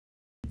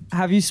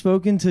have you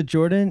spoken to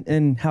Jordan,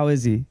 and how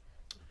is he?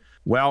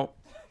 Well,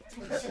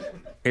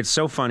 it's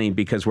so funny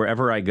because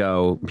wherever I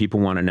go,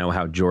 people want to know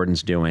how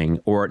Jordan's doing.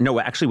 Or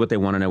no, actually what they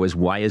want to know is,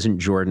 why isn't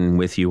Jordan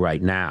with you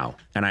right now?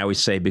 And I always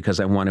say,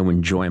 because I want to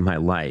enjoy my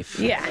life.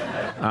 Yeah.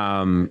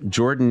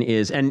 Jordan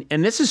is, and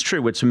this is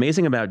true. What's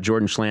amazing about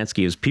Jordan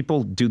Schlansky is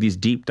people do these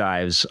deep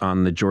dives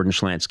on the Jordan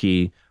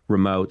Schlansky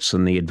remotes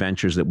and the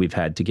adventures that we've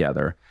had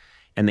together.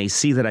 And they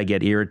see that I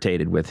get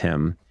irritated with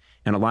him.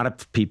 And a lot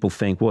of people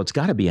think, well, it's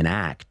got to be an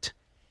act.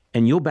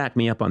 And you'll back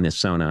me up on this,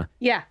 Sona.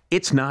 Yeah.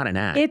 It's not an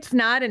act. It's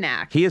not an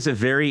act. He is a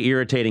very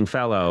irritating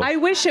fellow. I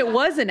wish it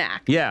was an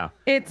act. Yeah.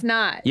 It's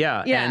not.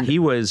 Yeah. And he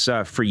was,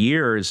 for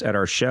years at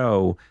our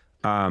show,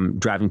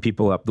 driving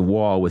people up the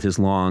wall with his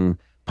long,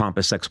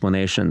 pompous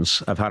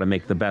explanations of how to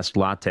make the best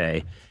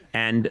latte.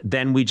 And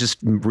then we just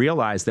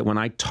realized that when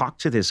I talk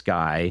to this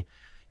guy,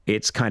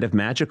 it's kind of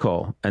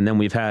magical. And then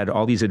we've had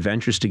all these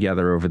adventures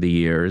together over the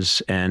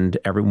years, and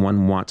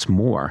everyone wants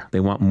more.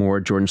 They want more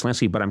Jordan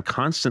Schlansky. But I'm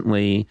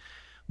constantly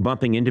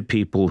bumping into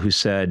people who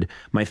said,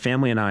 my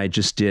family and I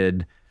just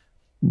did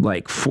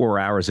like 4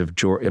 hours of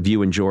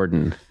you and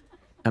Jordan.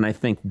 And I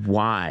think,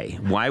 why?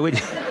 Why would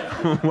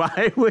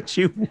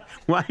you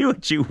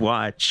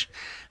watch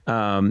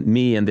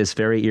me and this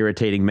very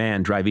irritating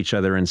man drive each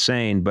other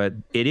insane? But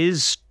it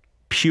is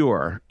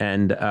pure,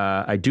 and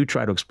I do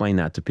try to explain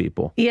that to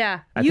people.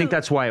 Yeah. I think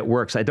that's why it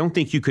works. I don't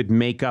think you could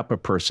make up a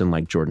person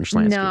like Jordan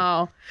Schlansky.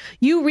 No.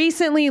 You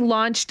recently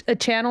launched a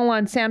channel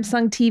on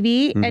Samsung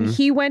TV, and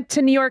he went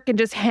to New York and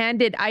just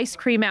handed ice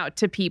cream out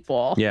to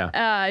people. Yeah.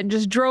 And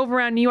just drove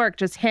around New York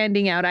just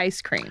handing out ice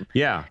cream.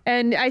 Yeah.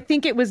 And I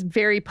think it was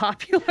very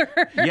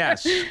popular.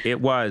 Yes,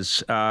 it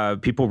was.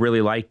 People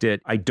really liked it.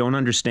 I don't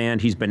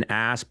understand. He's been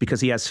asked, because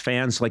he has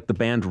fans like the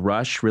band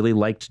Rush really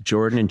liked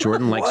Jordan, and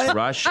Jordan likes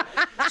Rush.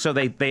 So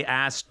they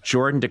asked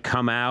Jordan to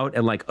come out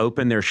and like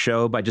open their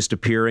show by just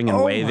appearing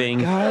and waving.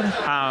 My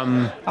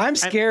God. I'm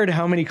scared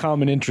how many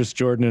common interests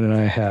Jordan and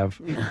I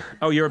have.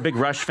 Oh, you're a big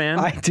Rush fan?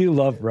 I do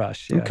love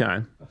Rush. Yeah.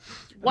 Okay.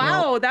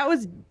 Wow, that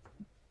was...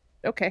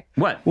 Okay.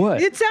 What?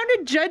 It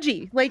sounded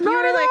judgy. Like, you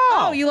were like,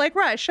 oh, you like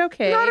Rush.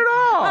 Okay. Not at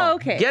all. Oh,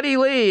 okay. Geddy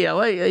Lee,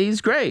 he's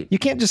great. You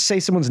can't just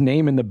say someone's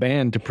name in the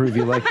band to prove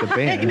you like the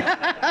band.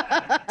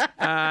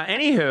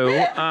 Anywho,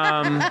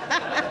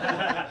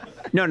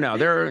 no,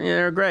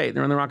 they're great.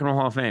 They're in the Rock and Roll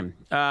Hall of Fame.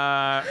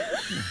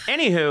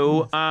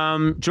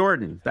 Anywho,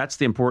 Jordan, that's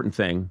the important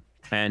thing.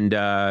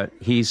 And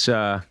he's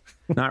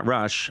not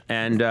Rush.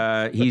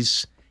 And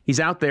he's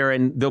out there,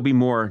 and there'll be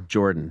more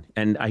Jordan.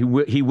 And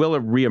he will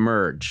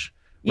reemerge.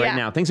 Right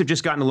now, things have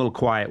just gotten a little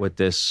quiet with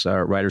this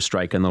writer's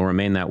strike, and they'll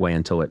remain that way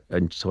until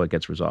it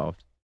gets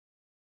resolved.